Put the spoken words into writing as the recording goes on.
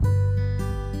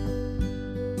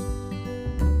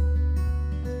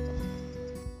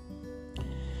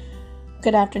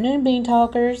Good afternoon, Bean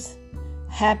Talkers.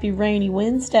 Happy rainy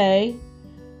Wednesday.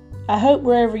 I hope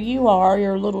wherever you are,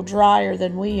 you're a little drier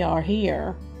than we are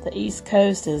here. The East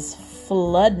Coast is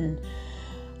flooding.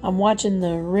 I'm watching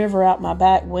the river out my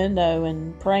back window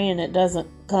and praying it doesn't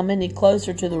come any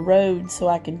closer to the road so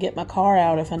I can get my car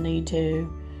out if I need to.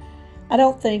 I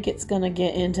don't think it's going to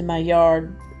get into my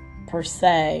yard per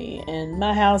se, and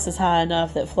my house is high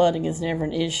enough that flooding is never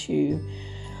an issue.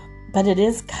 But it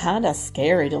is kind of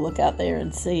scary to look out there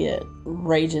and see it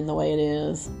raging the way it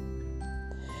is.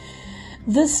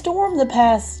 The storm the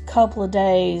past couple of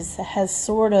days has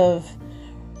sort of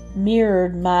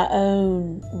mirrored my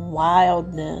own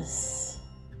wildness.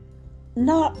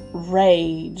 Not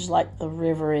rage like the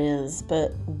river is,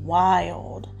 but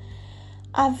wild.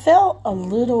 I felt a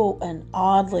little and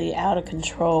oddly out of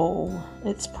control.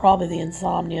 It's probably the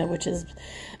insomnia, which is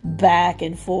back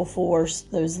in full force.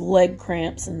 Those leg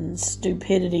cramps and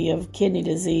stupidity of kidney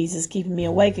disease is keeping me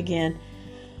awake again.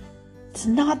 It's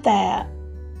not that.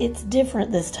 It's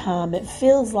different this time. It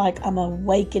feels like I'm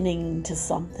awakening to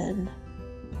something.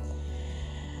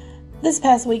 This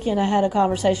past weekend I had a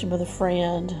conversation with a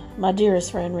friend, my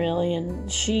dearest friend really,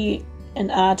 and she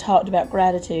and I talked about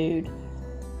gratitude.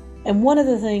 And one of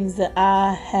the things that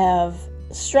I have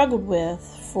struggled with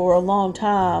for a long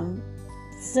time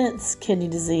since kidney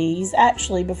disease,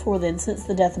 actually before then, since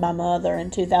the death of my mother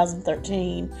in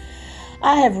 2013,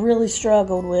 I have really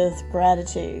struggled with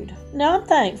gratitude. Now I'm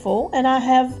thankful, and I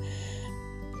have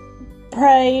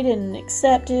prayed and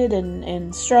accepted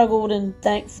and struggled and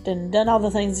thanked and done all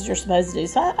the things that you're supposed to do.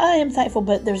 So I am thankful,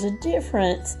 but there's a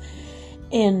difference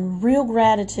in real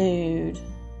gratitude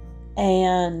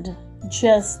and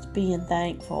just being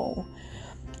thankful.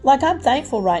 Like, I'm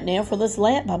thankful right now for this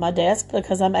lamp by my desk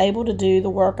because I'm able to do the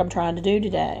work I'm trying to do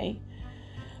today.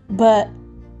 But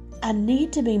I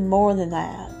need to be more than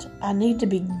that. I need to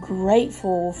be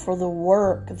grateful for the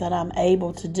work that I'm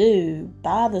able to do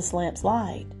by this lamp's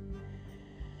light.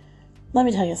 Let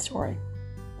me tell you a story.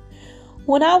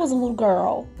 When I was a little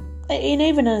girl, and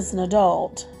even as an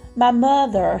adult, my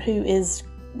mother, who is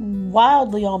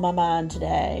wildly on my mind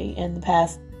today in the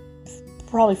past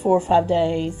probably 4 or 5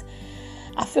 days,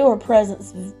 I feel her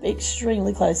presence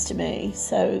extremely close to me.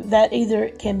 So that either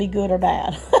can be good or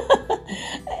bad.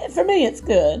 For me, it's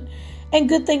good. And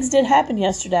good things did happen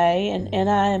yesterday, and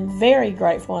I am very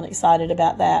grateful and excited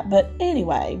about that. But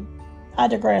anyway, I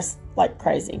digress like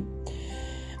crazy.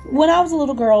 When I was a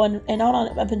little girl and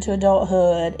on up into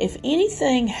adulthood, if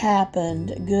anything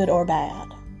happened, good or bad,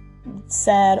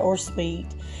 sad or sweet,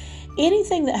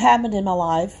 anything that happened in my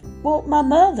life, well, my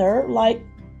mother, like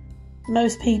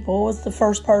most people, was the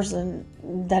first person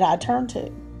that I turned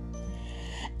to.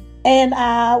 And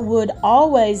I would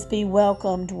always be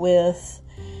welcomed with,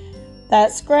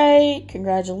 "That's great,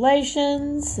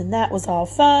 congratulations," and that was all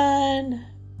fine.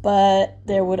 But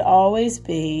there would always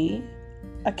be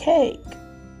a cake.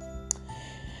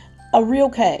 A real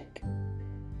cake.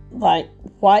 Like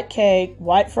white cake,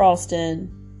 white frosting,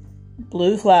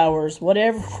 blue flowers,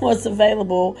 whatever was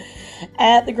available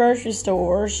at the grocery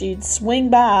store. She'd swing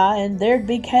by and there'd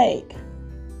be cake.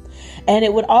 And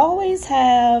it would always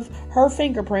have her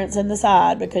fingerprints in the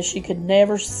side because she could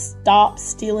never stop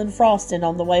stealing frosting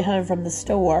on the way home from the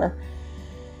store.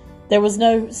 There was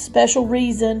no special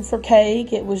reason for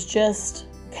cake. It was just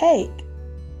cake.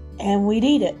 And we'd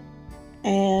eat it.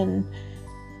 And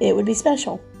it would be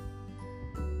special.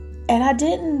 And I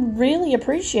didn't really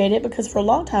appreciate it because for a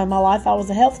long time in my life I was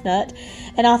a health nut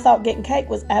and I thought getting cake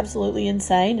was absolutely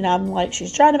insane. And I'm like,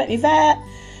 she's trying to make me fat.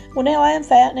 Well, now I am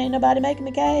fat and ain't nobody making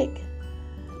me cake.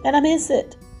 And I miss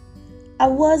it. I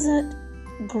wasn't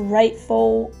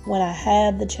grateful when I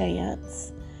had the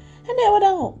chance. And now I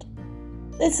don't.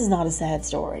 This is not a sad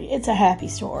story. It's a happy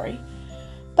story.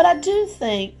 But I do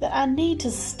think that I need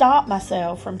to stop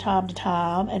myself from time to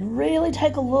time and really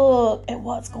take a look at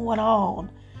what's going on.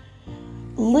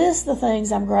 List the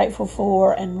things I'm grateful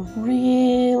for and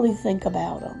really think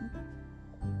about them.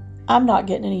 I'm not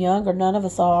getting any younger. None of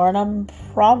us are. And I'm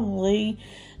probably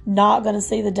not going to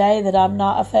see the day that I'm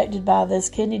not affected by this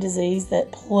kidney disease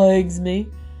that plagues me.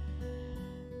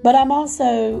 But I'm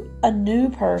also a new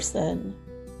person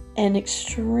and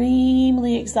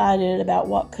extremely excited about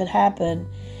what could happen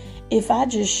if I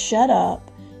just shut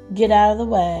up, get out of the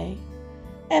way,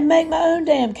 and make my own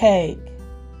damn cake.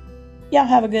 Y'all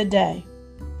have a good day.